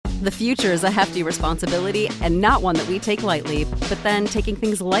The future is a hefty responsibility and not one that we take lightly, but then taking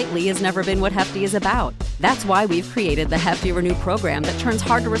things lightly has never been what Hefty is about. That's why we've created the Hefty Renew program that turns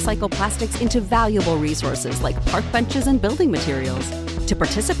hard-to-recycle plastics into valuable resources like park benches and building materials. To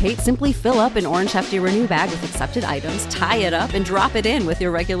participate, simply fill up an orange Hefty Renew bag with accepted items, tie it up, and drop it in with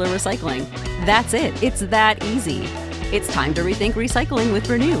your regular recycling. That's it. It's that easy. It's time to rethink recycling with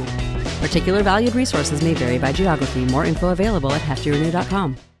Renew. Particular valued resources may vary by geography. More info available at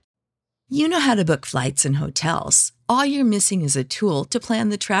heftyrenew.com. You know how to book flights and hotels. All you're missing is a tool to plan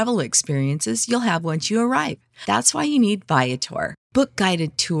the travel experiences you'll have once you arrive. That's why you need Viator. Book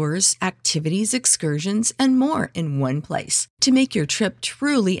guided tours, activities, excursions, and more in one place to make your trip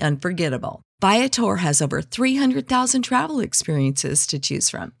truly unforgettable. Viator has over 300,000 travel experiences to choose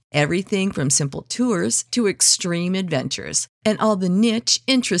from. Everything from simple tours to extreme adventures and all the niche,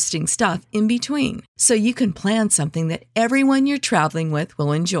 interesting stuff in between. So you can plan something that everyone you're traveling with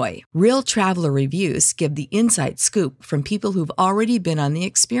will enjoy. Real traveler reviews give the inside scoop from people who've already been on the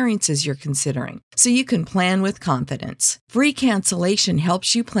experiences you're considering. So you can plan with confidence. Free cancellation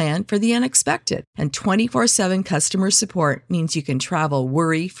helps you plan for the unexpected. And 24/7 customer support means you can travel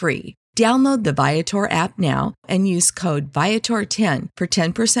worry-free. Download the Viator app now and use code Viator10 for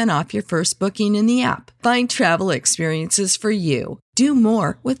 10% off your first booking in the app. Find travel experiences for you. Do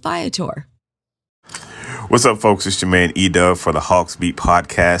more with Viator. What's up, folks? It's your man E-Dub for the Hawks Beat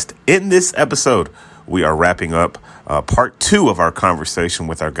podcast. In this episode, we are wrapping up part 2 of our conversation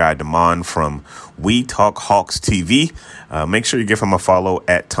with our guy Damon from We Talk Hawks TV. Make sure you give him a follow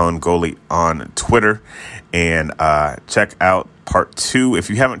at Tongoli on Twitter and check out part 2. If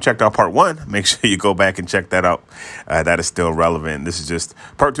you haven't checked out part 1, make sure you go back and check that out. That is still relevant. This is just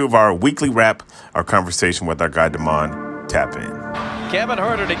part 2 of our weekly wrap, our conversation with our guy Damon. Tap in. Kevin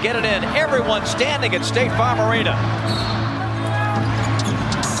Huerter to get it in. Everyone standing at State Farm Arena.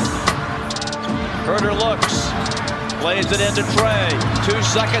 Huerter looks, plays it into Trey. 2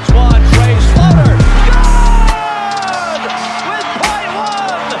 seconds, one. Trey's floater. Good! With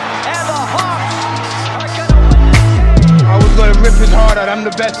 .1, and the Hawks are going to win this game. I was going to rip his heart out. I'm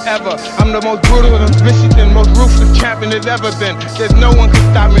the best ever. I'm the most brutal and vicious and most ruthless champion there's ever been. There's no one can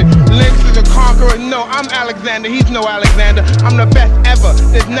stop me. Lynx is a conqueror. No, I'm Alexander. He's no Alexander. I'm the best ever.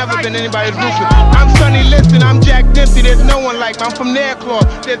 There's never been anybody as ruthless. I'm Sonny Liston. I'm Jack Dempsey. There's no one like me. I'm from Nairclaw.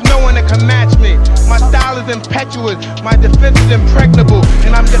 There's no one that can match me. My style is impetuous. My defense is impregnable.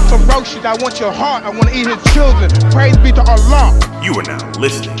 And I'm just ferocious. I want your heart. I want to eat his children. Praise be to Allah. You are now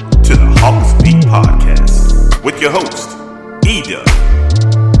listening to the Hawks Beat podcast with your host, E-Dub.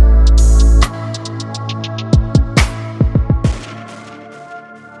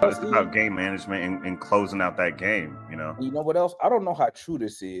 It's about game management and closing out that game, you know. You know what else? I don't know how true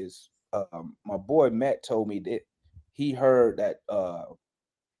this is. My boy Matt told me that he heard that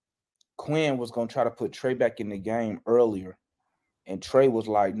Quinn was going to try to put Trey back in the game earlier. And Trey was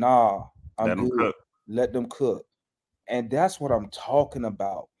like, nah, I'm good. Let them cook. And that's what I'm talking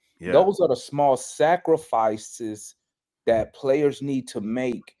about. Yeah. Those are the small sacrifices that players need to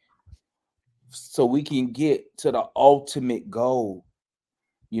make so we can get to the ultimate goal.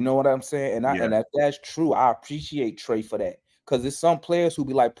 You know what I'm saying? And if that's true, I appreciate Trey for that. Because there's some players who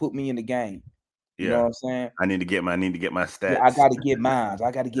be like, put me in the game. You know what I'm saying? I need to get my stats. Yeah, I got to get mine.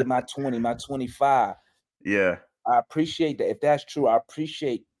 I got to get my 20, my 25. Yeah. I appreciate that. If that's true, I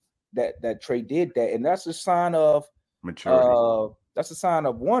appreciate that Trey did that. And that's a sign of maturity. That's a sign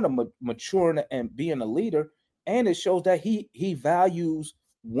of maturing and being a leader. And it shows that he values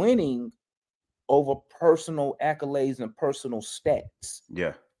winning over personal accolades and personal stats.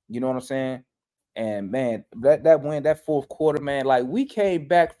 Yeah. You know what I'm saying? And man, that win, that fourth quarter, man, like we came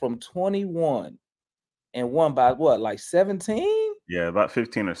back from 21 and won by what, like 17? Yeah, about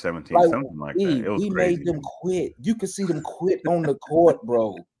 15 or 17, like, something like that. It was crazy. Made them quit. You could see them quit on the court,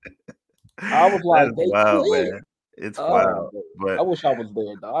 bro. I was like, they wild, quit. Man. It's wild. But I wish I was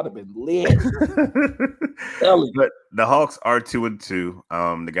there. Though. I'd have been lit. But the Hawks are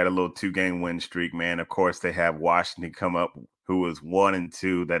 2-2. They got a little 2-game win streak, man. Of course, they have Washington come up, who is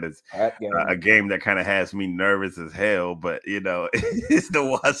 1-2. That is a game that kind of has me nervous as hell. But you know, it's the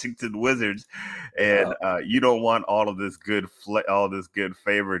Washington Wizards, and you don't want all of this good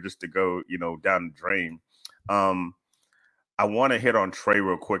favor just to go, you know, down the drain. I want to hit on Trey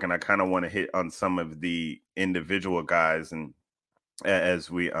real quick, and I kind of want to hit on some of the individual guys, and as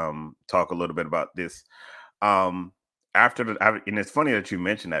we talk a little bit about this. And it's funny that you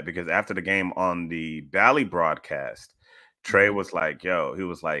mentioned that, because after the game on the Bally broadcast, Trey was like,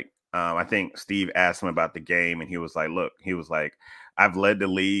 I think Steve asked him about the game, and he was like, look, I've led the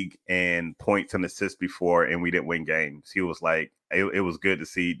league in points and assists before, and we didn't win games. He was like, it was good to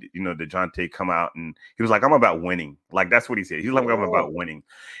see, DeJounte come out, and he was like, I'm about winning. Like, that's what he said. He's like, I'm about winning.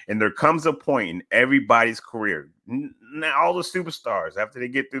 And there comes a point in everybody's career, now all the superstars, after they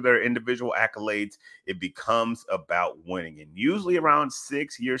get through their individual accolades, it becomes about winning. And usually around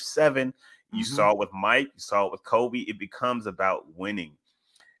 6 years, 7, you saw it with Mike, you saw it with Kobe, it becomes about winning.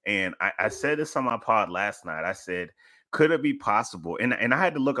 And I said this on my pod last night. I said, could it be possible? And I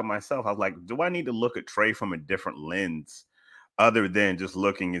had to look at myself. I was like, do I need to look at Trey from a different lens other than just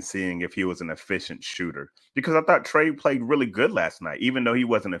looking and seeing if he was an efficient shooter? Because I thought Trey played really good last night, even though he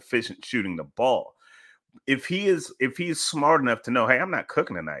wasn't efficient shooting the ball. If he is smart enough to know, hey, I'm not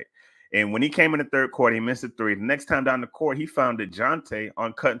cooking tonight. And when he came in the third quarter, he missed a 3. The next time down the court, he found DeJounte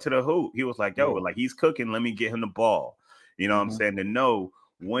on cutting to the hoop. He was like, yo, like, he's cooking. Let me get him the ball. You know what I'm saying? To know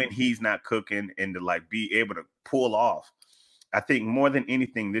when he's not cooking and to like be able to pull off. I think more than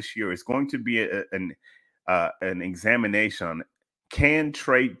anything this year, it's going to be an examination. Can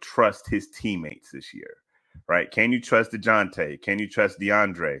Trey trust his teammates this year? Right? Can you trust DeJounte? Can you trust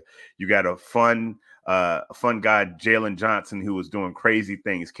DeAndre? You got a fun guy, Jalen Johnson, who was doing crazy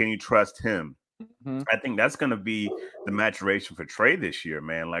things. Can you trust him? I think that's going to be the maturation for Trey this year,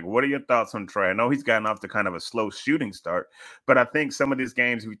 man. Like, what are your thoughts on Trey? I know he's gotten off to kind of a slow shooting start, but I think some of these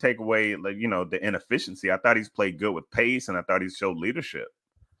games, if you take away, like, the inefficiency, I thought he's played good with pace, and I thought he showed leadership.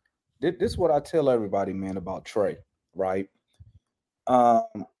 This is what I tell everybody, man, about Trey, right? I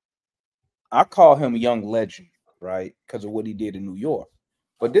call him a young legend, right, because of what he did in New York.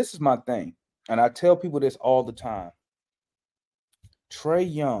 But this is my thing, and I tell people this all the time. Trey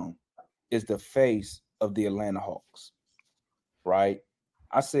Young is the face of the Atlanta Hawks, right?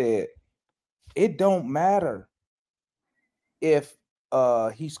 I said, it don't matter if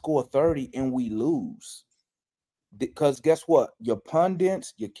he scored 30 and we lose. Because guess what? Your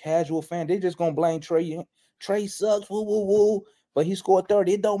pundits, your casual fan, they just going to blame Trey Young. Trey sucks, woo, woo, woo. But he scored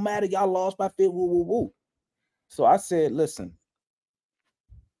 30. It don't matter. Y'all lost by 50, woo, woo, woo. So I said, listen,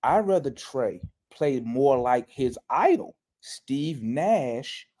 I'd rather Trey play more like his idol, Steve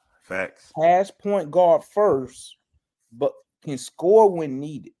Nash. Facts. Pass point guard first, but can score when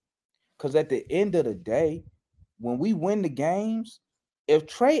needed. Because at the end of the day, when we win the games, if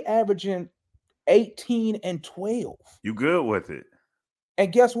Trey averaging 18 and 12, you good with it.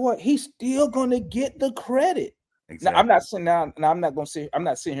 And guess what? He's still gonna get the credit. Exactly. Now, I'm not sitting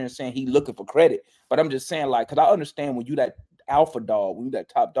here and saying he looking for credit, but I'm just saying, like, because I understand when you that alpha dog, when you that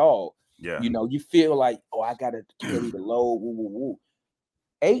top dog, you feel like, oh, I gotta carry the load. Woo, woo, woo.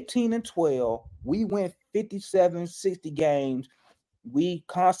 18 and 12, we win 57, 60 games. We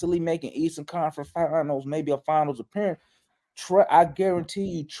constantly making Eastern Conference Finals, maybe a Finals appearance. I guarantee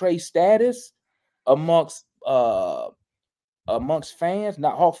you, Trey's status amongst fans,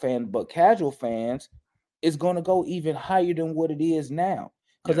 not Hawk fans, but casual fans, is going to go even higher than what it is now.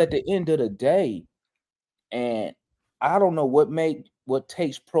 Because at the end of the day, and I don't know what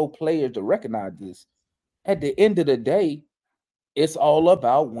takes pro players to recognize this. At the end of the day, it's all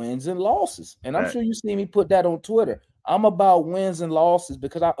about wins and losses. And I'm sure you see me put that on Twitter. I'm about wins and losses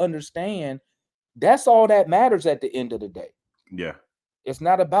because I understand that's all that matters at the end of the day. Yeah. It's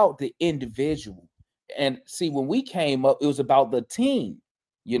not about the individual. And see, when we came up, it was about the team.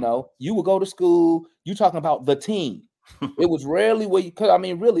 You would go to school, you talking about the team. It was rarely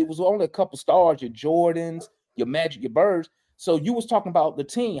really, it was only a couple stars, your Jordans, your Magic, your Birds. So you was talking about the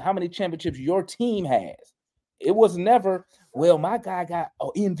team, how many championships your team has. It was never, well, my guy got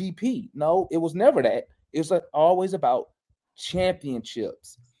an MVP. No, it was never that. It was always about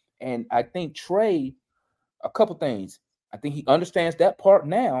championships. And I think Trey, a couple things. I think he understands that part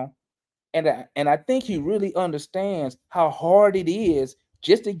now. And I think he really understands how hard it is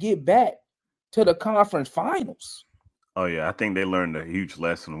just to get back to the conference finals. Oh, yeah. I think they learned a huge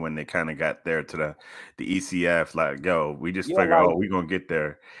lesson when they kind of got there to the ECF. Like, yo, we just figured, we're going to get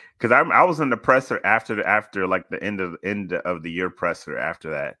there. Because I was in the presser after like the end of the year presser after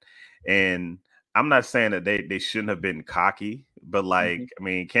that. And I'm not saying that they shouldn't have been cocky, but like, I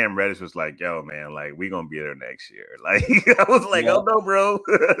mean, Cam Reddish was like, yo, man, like, we going to be there next year. Like, I was like, oh, no, bro.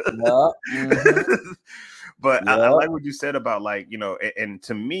 But I like what you said about, like, and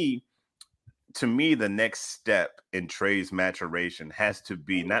to me, the next step in Trey's maturation has to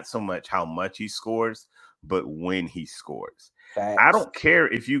be not so much how much he scores, but when he scores. Facts. I don't care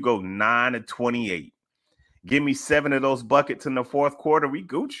if you go 9-28. Give me 7 of those buckets in the fourth quarter. We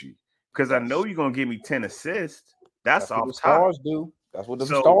Gucci. Because I know you're going to give me 10 assists. That's off what the top. Stars do. That's what the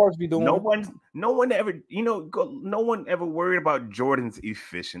stars be doing. No one ever, no one ever worried about Jordan's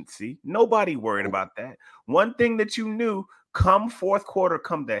efficiency. Nobody worried about that. One thing that you knew, come fourth quarter,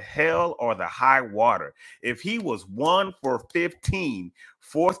 come the hell or the high water. If he was 1 for 15,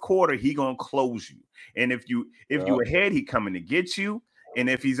 fourth quarter, he gonna close you. And if you ahead, he coming to get you. And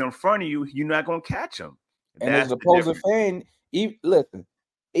if he's in front of you, you're not gonna catch him. And as an opposing fan, listen,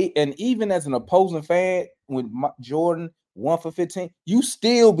 and even as an opposing fan, when Jordan 1 for 15, you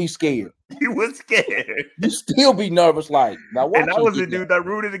still be scared. You was scared. You still be nervous. Like, now watch. And I was the dude that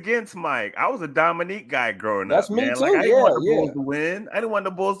rooted against Mike. I was a Dominique guy growing up. That's me man. too. Like, I didn't want the Bulls to win. I didn't want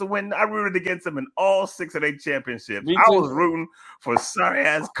the Bulls to win. I rooted against them in all 6 of their championships. I was rooting for sorry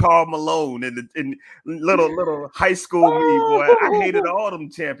ass Karl Malone in little high school me, boy. I hated all them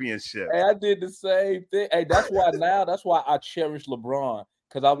championships. Hey, I did the same thing. Hey, that's why I cherish LeBron,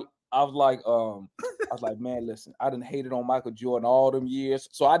 because I was like, man, listen, I didn't hate it on Michael Jordan all them years.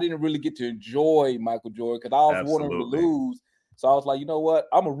 So I didn't really get to enjoy Michael Jordan because I was wanting to lose. So I was like, you know what?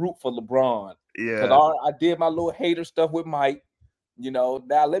 I'm a root for LeBron. Yeah. Because I did my little hater stuff with Mike. Now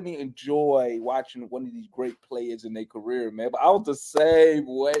let me enjoy watching one of these great players in their career, man. But I was the same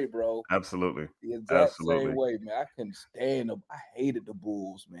way, bro. Absolutely. The exact same way, man. I couldn't stand them. I hated the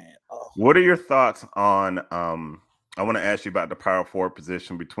Bulls, man. Ugh. What are your thoughts on I want to ask you about the power forward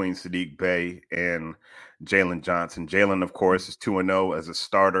position between Saddiq Bey and Jalen Johnson. Jalen, of course, is 2-0 as a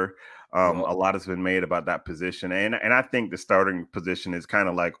starter. A lot has been made about that position. And I think the starting position is kind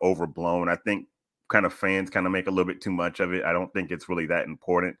of like overblown. I think kind of fans kind of make a little bit too much of it. I don't think it's really that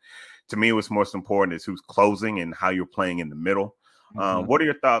important. To me, what's most important is who's closing and how you're playing in the middle. What are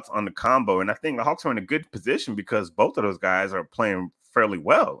your thoughts on the combo? And I think the Hawks are in a good position because both of those guys are playing fairly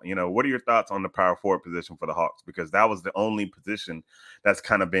well. What are your thoughts on the power forward position for the Hawks? Because that was the only position that's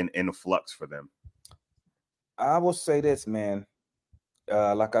kind of been in flux for them. I will say this, man.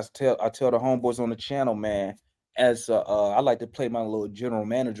 Like I tell the homeboys on the channel, man, as I like to play my little general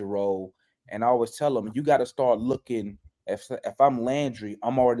manager role. And I always tell them, you got to start looking. If I'm Landry,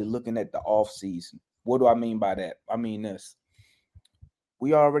 I'm already looking at the off season. What do I mean by that? I mean this.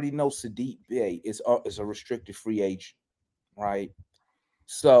 We already know Saddiq Bey is a restricted free agent, right?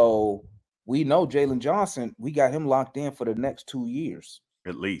 So we know Jalen Johnson, we got him locked in for the next 2 years.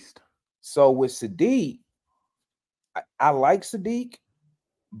 At least. So with Saddiq, I like Saddiq,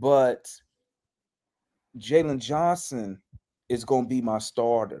 but Jalen Johnson is going to be my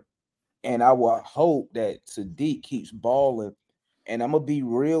starter. And I will hope that Saddiq keeps balling. And I'm going to be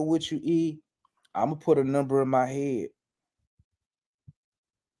real with you, E. I'm going to put a number in my head.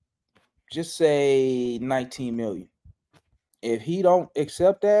 Just say 19 million. If he don't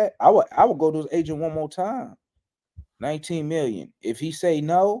accept that, I would go to his agent one more time. 19 million. If he say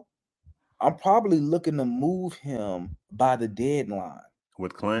no, I'm probably looking to move him by the deadline.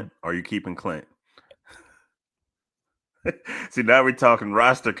 With Clint? Or are you keeping Clint? See, now we're talking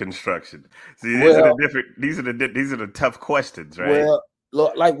roster construction. See, these are the tough questions, right? Well,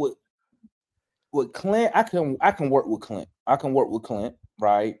 look, like with Clint, I can work with Clint. I can work with Clint,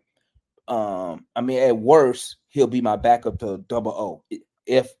 right? I mean, at worst, he'll be my backup to 00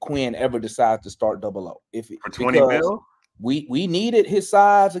 if Quinn ever decides to start 00. For 20 mil? We needed his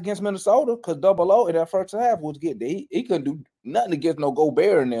size against Minnesota because 00 in that first half was getting he couldn't do nothing against no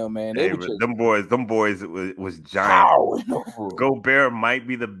Gobert in there, man. Hey, them boys was giant. Gobert might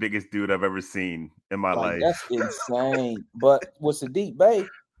be the biggest dude I've ever seen in my life. That's insane. But with Saddiq Bey,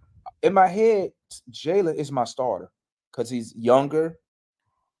 in my head, Jalen is my starter because he's younger.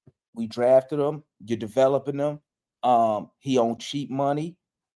 We drafted him. You're developing him. He on cheap money.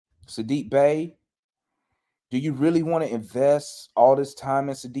 Saddiq Bey. Do you really want to invest all this time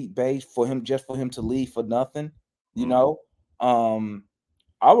in Saddiq Bey for him to leave for nothing? You know,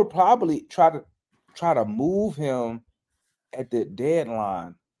 I would probably try to move him at the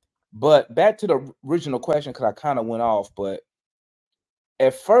deadline. But back to the original question, because I kind of went off. But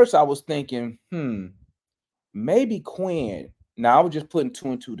at first, I was thinking, maybe Quinn. Now I was just putting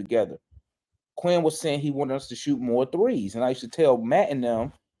 2 and 2 together. Quinn was saying he wanted us to shoot more threes, and I used to tell Matt and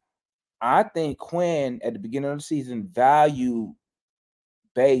them, I think Quinn at the beginning of the season valued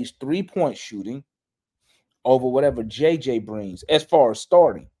Bey's 3-point shooting over whatever JJ brings as far as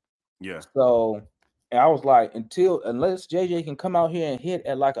starting. Yeah. So, and I was like, unless JJ can come out here and hit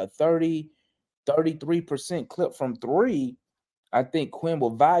at like a 33% clip from 3, I think Quinn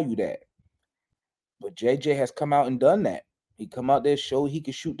will value that. But JJ has come out and done that. He come out there, show he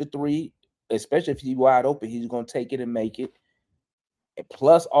can shoot the 3, especially if he's wide open. He's going to take it and make it. And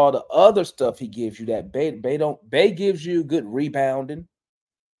plus all the other stuff he gives you that Bey gives you good rebounding,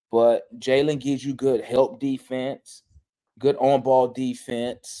 but Jalen gives you good help defense, good on-ball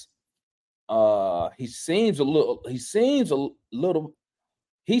defense. He seems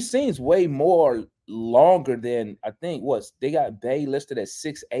way more longer than I think they got Bay listed at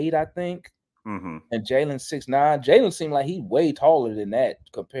 6'8", I think, and Jalen 6'9". Jalen seemed like he way taller than that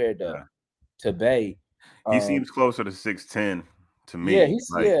compared to Bay. He seems closer to 6'10" to me. Yeah,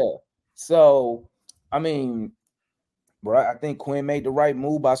 So, I mean, bro, I think Quinn made the right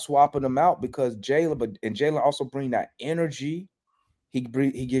move by swapping them out because Jalen also bring that energy. He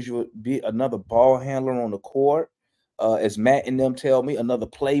gives you another ball handler on the court. As Matt and them tell me, another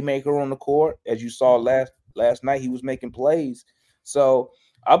playmaker on the court. As you saw last night, he was making plays. So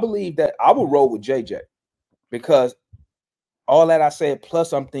I believe that I will roll with JJ because all that I said,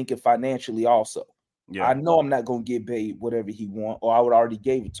 plus I'm thinking financially also. Yeah. I know I'm not going to get paid whatever he want, or I would already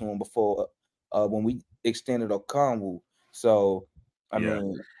gave it to him before when we extended Okongwu. So, I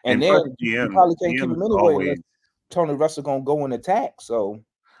mean, and then you probably can't keep him anyway unless Tony Russell going to go in attack. So,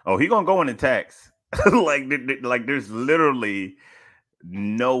 he going to go in attacks. like there's literally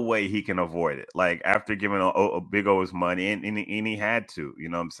no way he can avoid it. Like after giving a Big O his money and he had to, you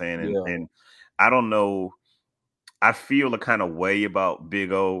know what I'm saying? And I don't know. I feel a kind of way about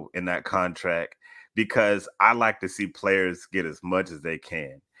Big O in that contract because I like to see players get as much as they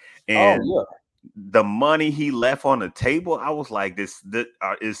can. And the money he left on the table, I was like,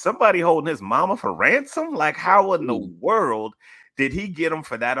 is somebody holding his mama for ransom? Like, how in the world did he get him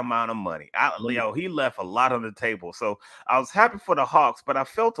for that amount of money? He left a lot on the table. So I was happy for the Hawks, but I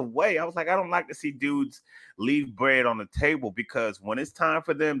felt a way. I was like, I don't like to see dudes leave bread on the table because when it's time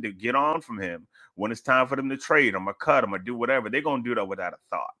for them to get on from him, when it's time for them to trade him or cut him or do whatever, they're going to do that without a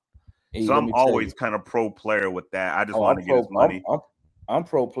thought. Hey, so I'm always kind of pro player with that. I just want to get his money. I'm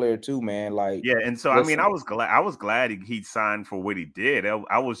pro player too, man. Like, yeah, and so I mean, I was glad he signed for what he did.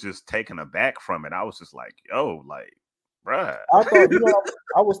 I was just taken aback from it. I was just like, yo, like, bruh. I thought,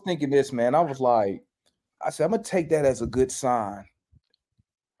 I was thinking this, man. I was like, I said, I'm gonna take that as a good sign.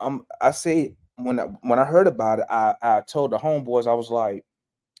 I say when I heard about it, I told the homeboys, I was like,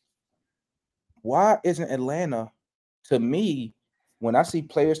 why isn't Atlanta, to me, when I see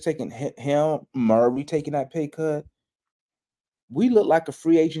players taking him, Murray taking that pay cut, we look like a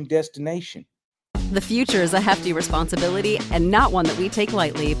free agent destination. The future is a hefty responsibility and not one that we take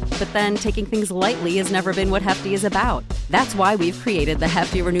lightly. But then taking things lightly has never been what Hefty is about. That's why we've created the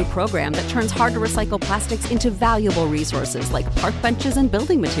Hefty Renew program that turns hard-to-recycle plastics into valuable resources like park benches and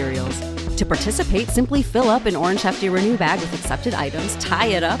building materials. To participate, simply fill up an orange Hefty Renew bag with accepted items, tie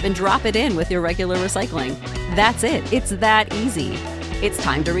it up, and drop it in with your regular recycling. That's it. It's that easy. It's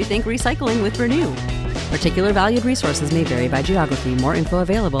time to rethink recycling with Renew. Particular valued resources may vary by geography. More info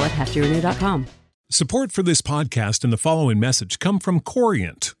available at heftyrenew.com. Support for this podcast and the following message come from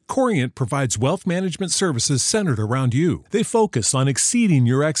Corient. Corient provides wealth management services centered around you. They focus on exceeding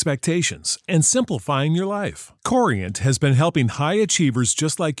your expectations and simplifying your life. Corient has been helping high achievers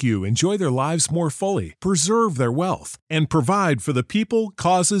just like you enjoy their lives more fully, preserve their wealth, and provide for the people,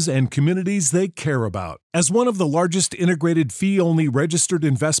 causes, and communities they care about. As one of the largest integrated fee-only registered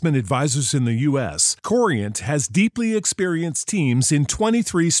investment advisors in the U.S., Corient has deeply experienced teams in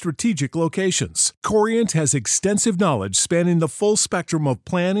 23 strategic locations. Corient has extensive knowledge spanning the full spectrum of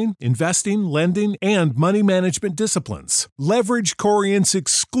planning, investing, lending, and money management disciplines. Leverage Corient's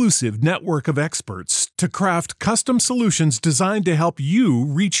exclusive network of experts to craft custom solutions designed to help you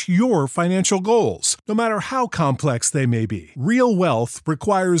reach your financial goals, no matter how complex they may be. Real wealth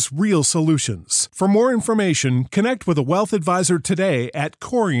requires real solutions. For more information, connect with a wealth advisor today at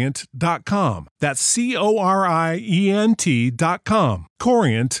Corient.com. That's Corient.com.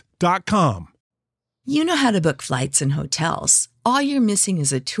 Corient.com. You know how to book flights and hotels. All you're missing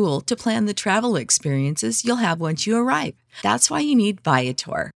is a tool to plan the travel experiences you'll have once you arrive. That's why you need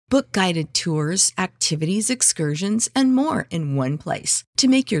Viator. Book guided tours, activities, excursions, and more in one place to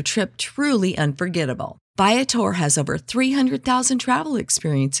make your trip truly unforgettable. Viator has over 300,000 travel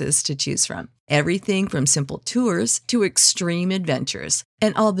experiences to choose from. Everything from simple tours to extreme adventures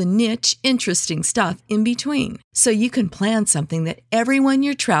and all the niche, interesting stuff in between. So you can plan something that everyone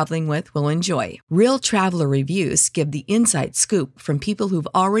you're traveling with will enjoy. Real traveler reviews give the inside scoop from people who've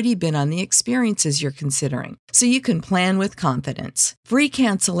already been on the experiences you're considering. So you can plan with confidence. Free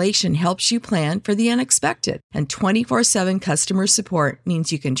cancellation helps you plan for the unexpected. And 24/7 customer support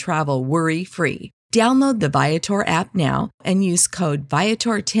means you can travel worry-free. Download the Viator app now and use code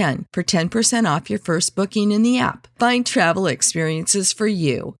Viator10 for 10% off your first booking in the app. Find travel experiences for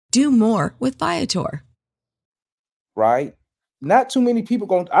you. Do more with Viator. Right? Not too many people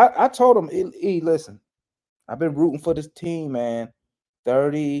going to... I told them, listen, I've been rooting for this team, man.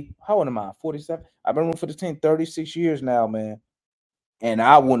 30... How old am I? 47? I've been rooting for this team 36 years now, man. And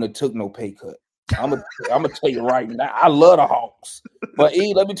I wouldn't have took no pay cut. I'm gonna tell you right now. I love the Hawks, but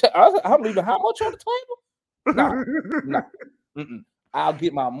let me tell you, I'm leaving how much on the table? No. I'll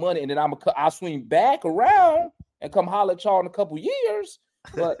get my money, and then I'll swing back around and come holler at y'all in a couple years.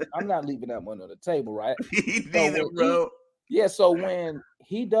 But I'm not leaving that money on the table, right? Neither, bro. So when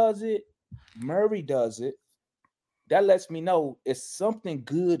he does it, Murray does it. That lets me know it's something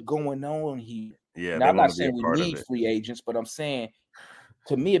good going on here. Yeah, now, I'm not saying we need free agents, but I'm saying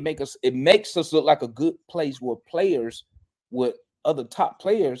to me it makes us look like a good place where players with other top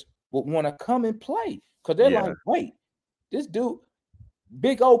players would want to come and play because they're like, wait, this dude,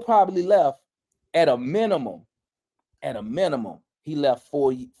 Big O probably left at a minimum. He left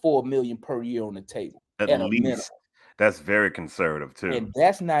 $4 million per year on the table. At least. A minimum. That's very conservative too. And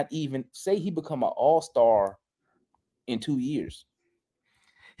that's not even say he become an all-star in 2 years.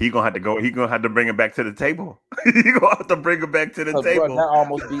 He gonna have to bring it back to the table. He gonna have to bring it back to the table. Bro, that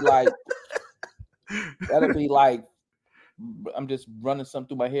almost be like that'd be like I'm just running something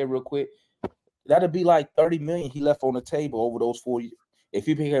through my head real quick. That'd be like $30 million he left on the table over those 4 years. If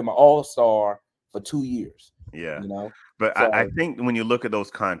he became an all-star for 2 years. Yeah. You know? But so, I think when you look at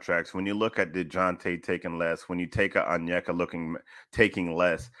those contracts, when you look at DeJounte taking less, when you take a Onyeka taking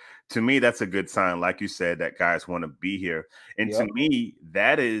less, to me, that's a good sign. Like you said, that guys want to be here. And to me,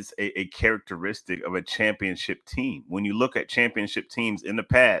 that is a characteristic of a championship team. When you look at championship teams in the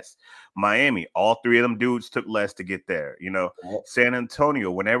past, Miami, all three of them dudes took less to get there. You know, San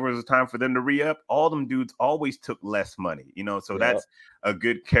Antonio, whenever it was time for them to re-up, all them dudes always took less money. You know, so that's a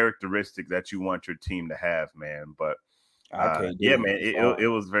good characteristic that you want your team to have, man. But man,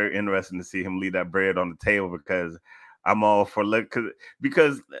 it was very interesting to see him leave that bread on the table because I'm all for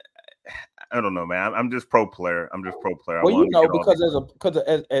because I don't know, man. I'm just pro player. Well, you know, because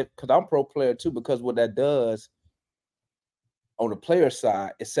I'm pro player too. Because what that does on the player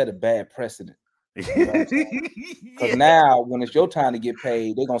side, it set a bad precedent. Because now when it's your time to get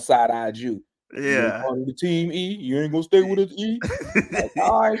paid, they're gonna side-eye you. Yeah, you part of the team E. You ain't gonna stay with us E. Like,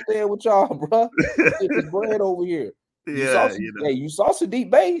 I ain't staying with y'all, bro. Get this bread over here. You saw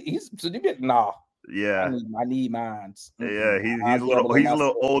Sadiq Bey. Sadiq Bey. Nah. Yeah, I need mine. Yeah, he's a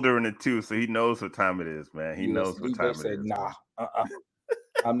little older in it too, so he knows what time it is, man. He knows what time it is. Nah,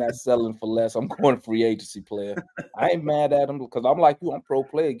 I'm not selling for less. I'm going free agency player. I ain't mad at him because I'm like you. I'm pro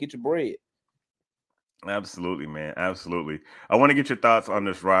player. Get your bread. Absolutely, man. Absolutely. I want to get your thoughts on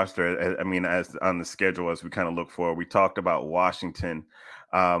this roster. I mean, as on the schedule as we kind of look forward. We talked about Washington.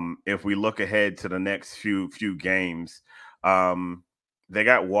 If we look ahead to the next few games, they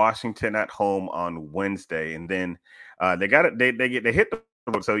got Washington at home on Wednesday, and then they hit the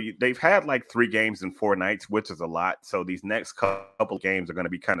road. So they've had like 3 games in 4 nights, which is a lot. So these next couple of games are going to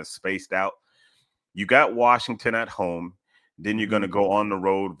be kind of spaced out. You got Washington at home. Then you're going to go on the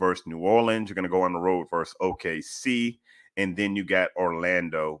road versus New Orleans. You're going to go on the road versus OKC. And then you got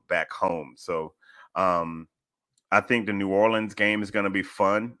Orlando back home. So I think the New Orleans game is going to be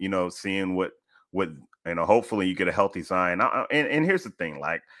fun, you know, seeing what hopefully you get a healthy Zion. And here's the thing,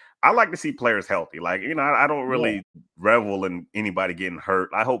 like, I like to see players healthy. Like, you know, I don't really revel in anybody getting hurt.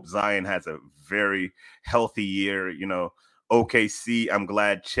 I hope Zion has a very healthy year, you know. OKC, I'm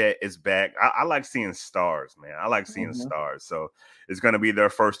glad Chet is back. I like seeing stars, man. I like seeing stars. So it's going to be their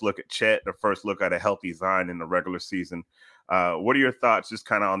first look at Chet, their first look at a healthy Zion in the regular season. What are your thoughts just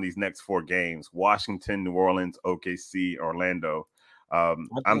kind of on these next 4 games? Washington, New Orleans, OKC, Orlando.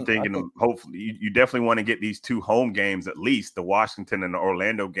 I'm thinking hopefully you definitely want to get these 2 home games at least, the Washington and the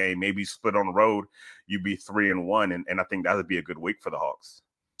Orlando game, maybe split on the road. You'd be 3-1. And I think that would be a good week for the Hawks.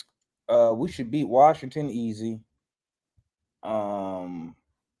 We should beat Washington easy. I'm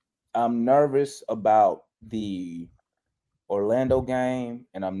nervous about the Orlando game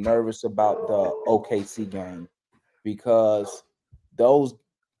and I'm nervous about the OKC game because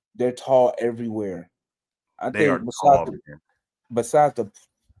they're tall everywhere. I think besides the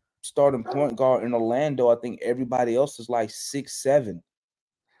starting point guard in Orlando, I think everybody else is like 6'7".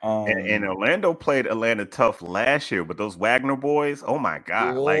 And Orlando played Atlanta tough last year, but those Wagner boys, oh my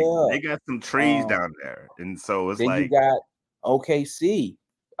God, like they got some trees down there. And so it's then you got OKC.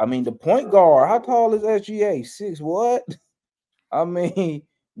 I mean, the point guard, how tall is SGA? 6 what? I mean,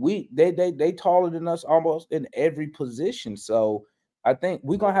 they taller than us almost in every position. So I think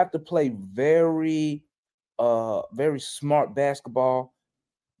we're gonna have to play very smart basketball.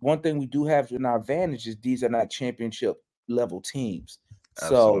 One thing we do have in our advantage is these are not championship level teams.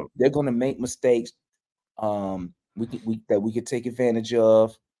 So they're gonna make mistakes we could take advantage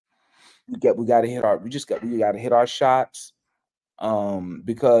of. We gotta hit our shots.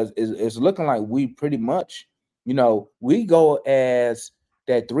 Because it's looking like we pretty much, you know, we go as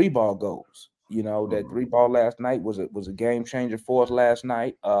that 3 ball goes. You know, that 3-ball last night was a game changer for us last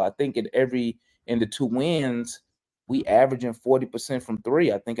night. I think in the 2 wins, we averaging 40% from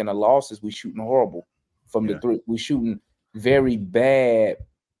 3. I think in the losses, we shooting horrible from the 3. We shooting very bad.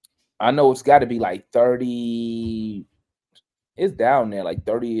 I know it's got to be like 30. It's down there like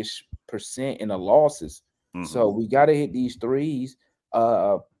 30-ish% in the losses. So we got to hit these threes.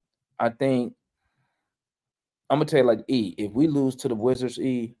 I think I'm gonna tell you like if we lose to the Wizards,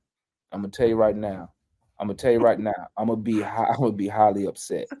 I'm gonna tell you right now. I'm gonna be highly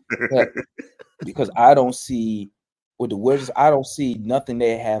upset. But because I don't see with the Wizards, I don't see nothing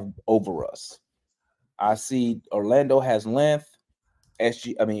they have over us. I see Orlando has length.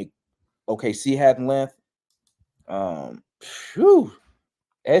 OKC had length.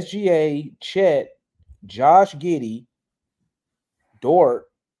 SGA, Chet, Josh Giddey, Dort.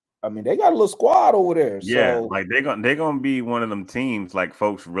 I mean, they got a little squad over there. Yeah, So like they're gonna be one of them teams like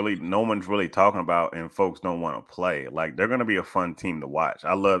no one's really talking about and folks don't want to play. Like they're gonna be a fun team to watch.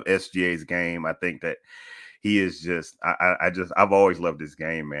 I love SGA's game. I think that he is just I've always loved this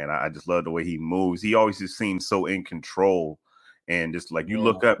game, man. I just love the way he moves. He always just seems so in control. And just like you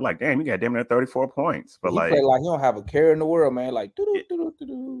look up, like, damn, he got damn near 34 points. But he play like he don't have a care in the world, man. Like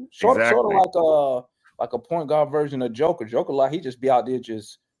sort of like a point guard version of Joker. Joker, like he just be out there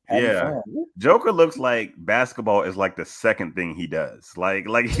just having fun. Joker looks like basketball is like the second thing he does. Like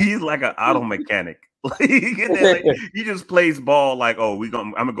he's like an auto mechanic. Like he just plays ball. Like, oh,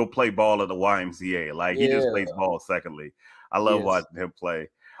 I'm gonna go play ball at the YMCA. Like he just plays ball. Secondly, I love watching him play.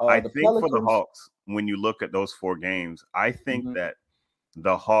 I think Pelicans, for the Hawks, when you look at those 4 games, I think that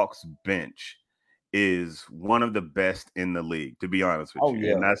the Hawks bench is one of the best in the league, to be honest with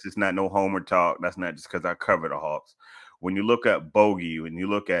you. And that's just not no homer talk. That's not just because I cover the Hawks. When you look at Bogey, when you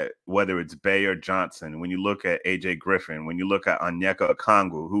look at whether it's Bay or Johnson, when you look at AJ Griffin, when you look at Onyeka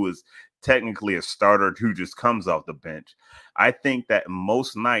Okongwu, who is technically a starter who just comes off the bench, I think that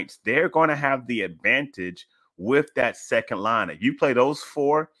most nights they're going to have the advantage with that second line. If you play those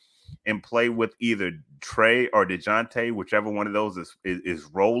 4 and play with either Trey or DeJounte, whichever one of those is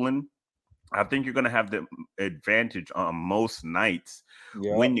rolling, I think you're going to have the advantage on most nights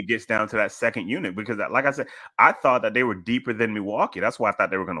when it gets down to that second unit. Because, like I said, I thought that they were deeper than Milwaukee. That's why I thought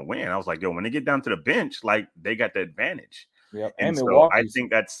they were going to win. I was like, yo, when they get down to the bench, like they got the advantage. And so I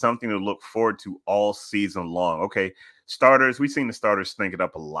think that's something to look forward to all season long. Okay, starters, we've seen the starters stink it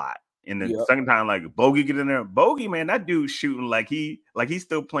up a lot. And the second time, like Bogey get in there, Bogey, man, that dude's shooting like he's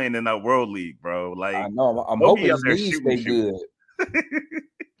still playing in that World League, bro. Like I know, I'm hoping his knees stay good.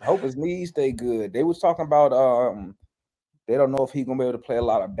 I hope his knees stay good. They was talking about they don't know if he's gonna be able to play a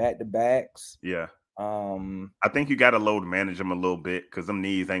lot of back-to-backs. Yeah. I think you got to load manage him a little bit because them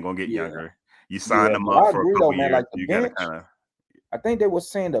knees ain't gonna get younger. You sign them up for a couple years. Like you got to kind of. I think they were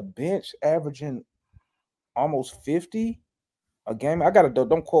saying the bench averaging almost 50 a game.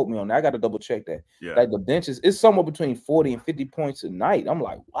 Don't quote me on that. I gotta double check that. Yeah. Like the bench is somewhere between 40 and 50 points a night. I'm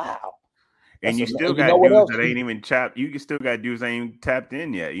like, wow. And you still got dudes that ain't even tapped. You still got dudes that ain't tapped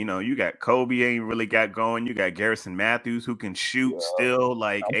in yet. You know, you got Kobe ain't really got going. You got Garrison Matthews who can shoot still.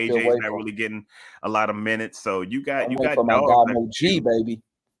 Like AJ's not really getting a lot of minutes. So you got for my guy OG, baby.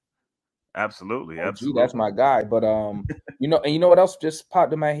 Absolutely, OG, that's my guy. But you know what else just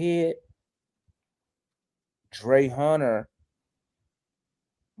popped in my head? Dre Hunter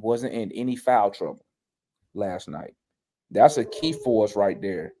wasn't in any foul trouble last night. That's a key for us right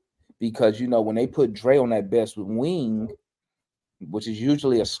there. Because, when they put Dre on that best wing, which is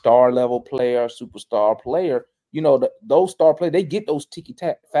usually a star-level player, superstar player, those star players, they get those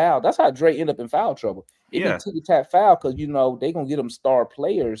ticky-tack foul. That's how Dre end up in foul trouble. It be ticky-tack foul because, they going to get them star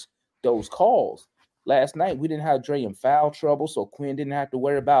players those calls. Last night, we didn't have Dre in foul trouble, so Quinn didn't have to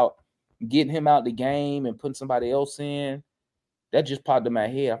worry about getting him out the game and putting somebody else in. That just popped in my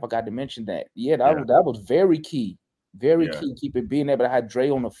head. I forgot to mention that. That was very key. Very key, being able to have Dre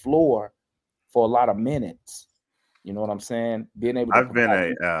on the floor for a lot of minutes. You know what I'm saying? Being able to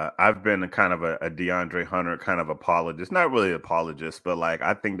I've been a kind of a DeAndre Hunter kind of apologist. Not really apologist, but like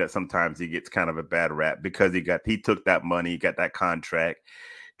I think that sometimes he gets kind of a bad rap because he took that money, he got that contract,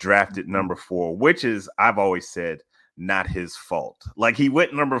 drafted number 4, which is, I've always said, not his fault. Like he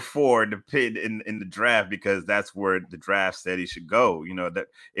went number 4 to pit in the draft because that's where the draft said he should go. That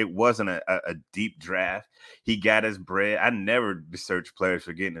it wasn't a deep draft. He got his bread. I never researched players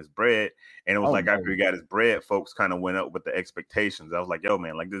for getting his bread. And it was after he got his bread, folks kind of went up with the expectations. I was like, yo,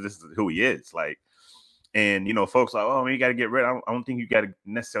 man, like this is who he is. Like, and folks like, oh man, you got to get rid of him. I don't think you got to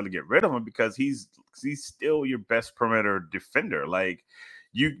necessarily get rid of him because he's still your best perimeter defender. Like,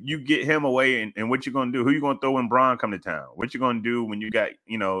 you get him away, and what you gonna do? Who you gonna throw when Braun come to town? What you gonna do when you got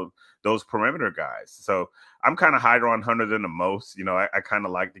those perimeter guys? So I'm kind of higher on Hunter than the most. I kind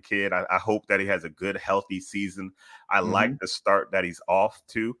of like the kid. I hope that he has a good, healthy season. I like the start that he's off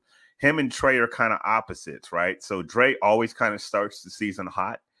to. Him and Trey are kind of opposites, right? So Dre always kind of starts the season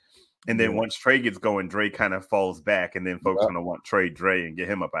hot. And then once Trey gets going, Dre kind of falls back, and then folks gonna want Dre and get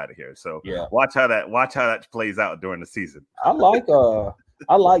him up out of here. So watch how that plays out during the season. I like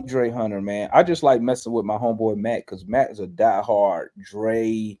Dre Hunter, man. I just like messing with my homeboy Matt, because Matt is a diehard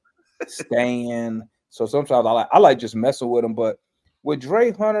Dre stan. So sometimes I like just messing with him. But with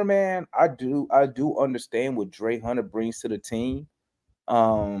Dre Hunter, man, I do understand what Dre Hunter brings to the team.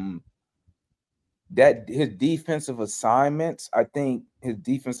 That his defensive assignments, I think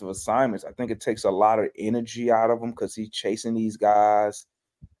it takes a lot of energy out of him, because he's chasing these guys.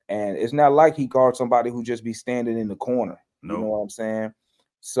 And it's not like he guards somebody who just be standing in the corner. Nope. You know what I'm saying?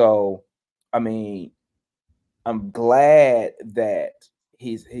 So, I mean, I'm glad that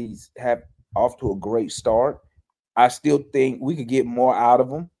he's have off to a great start. I still think we could get more out of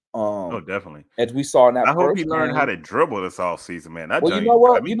him. Definitely. As we saw in that, I hope he learned how to dribble this all season, man. You know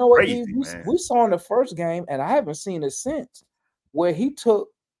what? Crazy, we saw in the first game, and I haven't seen it since, where he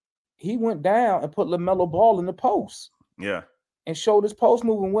went down and put LaMelo Ball in the post. Yeah. And showed his post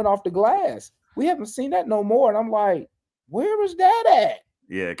move and went off the glass. We haven't seen that no more. And I'm like, where is that at?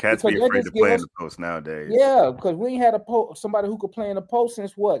 Yeah, cats be afraid to play in the post nowadays. Yeah, because we ain't had somebody who could play in the post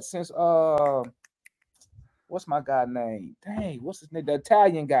since what's my guy name? Dang, what's his name? The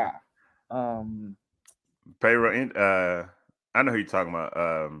Italian guy. Payroll. I know who you're talking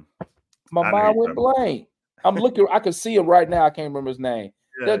about. My mind went blank. I'm looking. I can see him right now. I can't remember his name.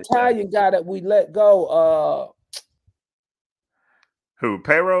 The Italian guy that we let go. Who?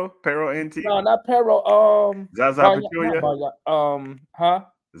 Pero NT? No, not Pero. Zaza Pachulia?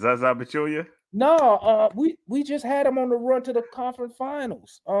 Zaza Pachulia? No, we just had him on the run to the conference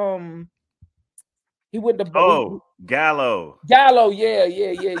finals. He went to Gallo. Gallo, yeah.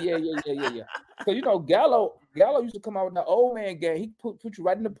 Because Gallo used to come out with the old man game. He put you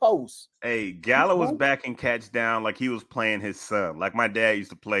right in the post. Hey, Gallo was backing catch down like he was playing his son. Like my dad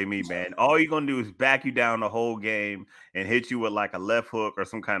used to play me, man. All you're gonna do is back you down the whole game and hit you with like a left hook or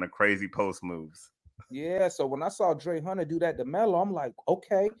some kind of crazy post moves. Yeah, so when I saw Dre Hunter do that to Melo, I'm like,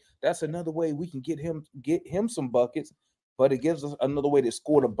 okay, that's another way we can get him some buckets, but it gives us another way to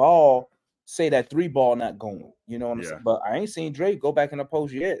score the ball. Say that 3 ball not going, you know what I'm saying? But I ain't seen Dre go back in the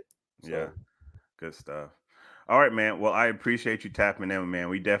post yet. So. Yeah, good stuff. All right, man. Well, I appreciate you tapping in, man.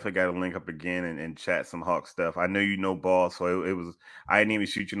 We definitely got to link up again and chat some Hawk stuff. I know you know ball, so it was. I didn't even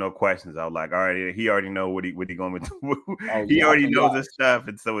shoot you no questions. I was like, all right, he already know what he going to do. He already knows this stuff,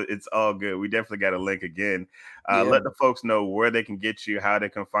 and so it's all good. We definitely got to link again. Let the folks know where they can get you, how they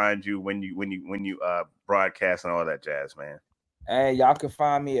can find you when you broadcast and all that jazz, man. Hey, y'all can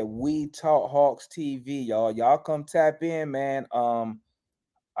find me at We Talk Hawks TV, y'all. Y'all come tap in, man.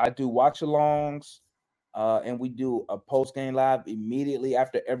 I do watch-alongs, and we do a post-game live immediately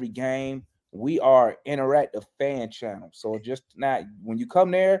after every game. We are interactive fan channel, so just not when you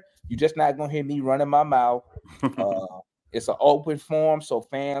come there, you're just not gonna hear me running my mouth. It's an open forum, so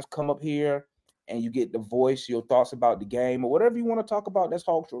fans come up here and you get to voice your thoughts about the game or whatever you want to talk about that's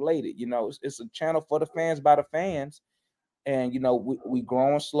Hawks related. It's a channel for the fans by the fans. And, we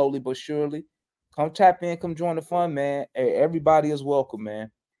growing slowly but surely. Come tap in, come join the fun, man. Hey, everybody is welcome,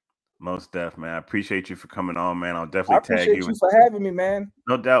 man. Most def, man. I appreciate you for coming on, man. I'll definitely tag you. I appreciate you for having me, man.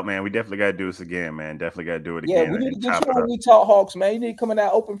 No doubt, man. We definitely got to do this again, man. Definitely got to do it again. Yeah, we need to get you on We Talk Hawks, man. You need to come in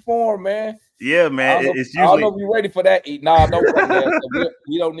that open forum, man. Yeah, man. It's usually... I don't know if you're ready for that. Nah, don't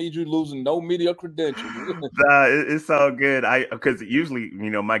we don't need you losing no media credentials. It's all good. Because usually,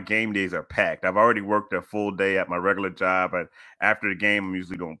 my game days are packed. I've already worked a full day at my regular job, but after the game, I'm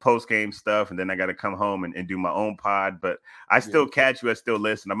usually doing post-game stuff, and then I got to come home and do my own pod. But I still catch you. I still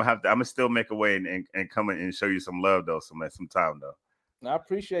listen. I'm gonna still make a way and come in and show you some love though, some time though. I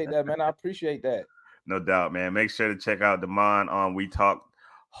appreciate that, man. I appreciate that. No doubt, man. Make sure to check out Damon on We Talk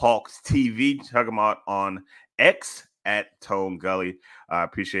Hawks TV. Check him out on X at Tone Gully. I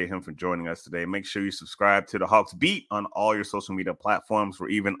appreciate him for joining us today. Make sure you subscribe to the Hawks Beat on all your social media platforms. We're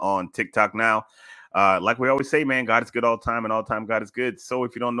even on TikTok now. Like we always say, man, God is good all the time, and all the time God is good. So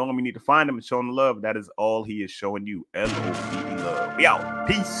if you don't know him, you need to find him and show him love. That is all he is showing you. L-O-V-E love. We out.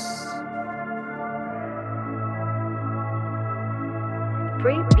 Peace.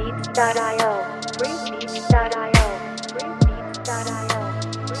 Freebeats.io. Freebeats.io. Freebeats.io.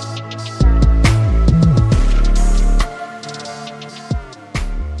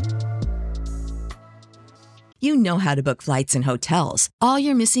 You know how to book flights and hotels. All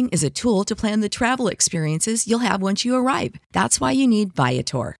you're missing is a tool to plan the travel experiences you'll have once you arrive. That's why you need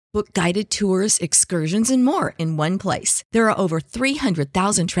Viator. Book guided tours, excursions, and more in one place. There are over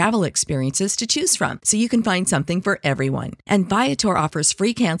 300,000 travel experiences to choose from, so you can find something for everyone. And Viator offers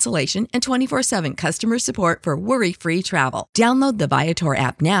free cancellation and 24/7 customer support for worry-free travel. Download the Viator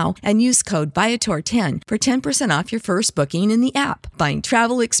app now and use code Viator10 for 10% off your first booking in the app. Find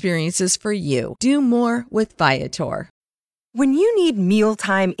travel experiences for you. Do more with Viator. When you need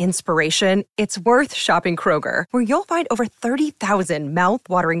mealtime inspiration, it's worth shopping Kroger, where you'll find over 30,000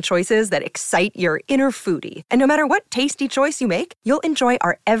 mouth-watering choices that excite your inner foodie. And no matter what tasty choice you make, you'll enjoy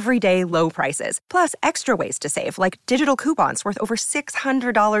our everyday low prices, plus extra ways to save, like digital coupons worth over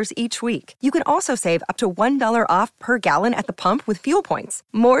 $600 each week. You can also save up to $1 off per gallon at the pump with fuel points.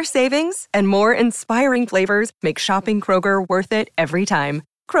 More savings and more inspiring flavors make shopping Kroger worth it every time.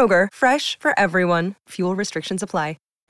 Kroger, fresh for everyone. Fuel restrictions apply.